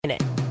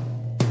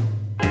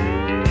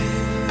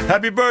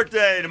Happy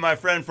birthday to my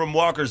friend from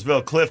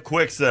Walkersville, Cliff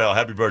Quicksale.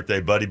 Happy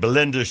birthday, buddy.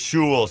 Belinda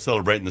Schul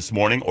celebrating this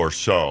morning, or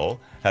so.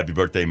 Happy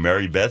birthday,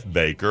 Mary Beth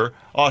Baker.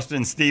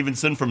 Austin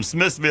Stevenson from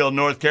Smithville,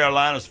 North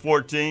Carolina's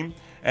 14.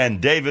 And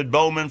David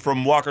Bowman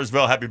from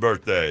Walkersville. Happy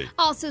birthday.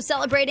 Also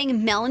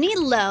celebrating Melanie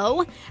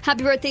Lowe.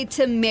 Happy birthday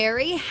to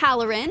Mary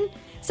Halloran.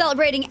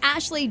 Celebrating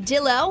Ashley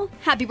Dillow.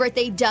 Happy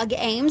birthday, Doug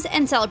Ames.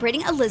 And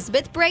celebrating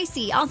Elizabeth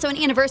Bracey. Also an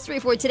anniversary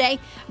for today,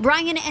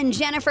 Brian and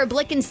Jennifer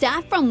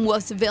Blickenstaff from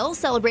Wolfville,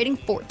 celebrating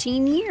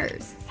 14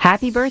 years.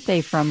 Happy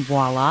birthday from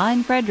Voila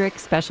in Frederick,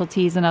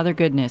 specialties and other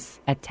goodness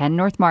at 10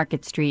 North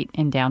Market Street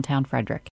in downtown Frederick.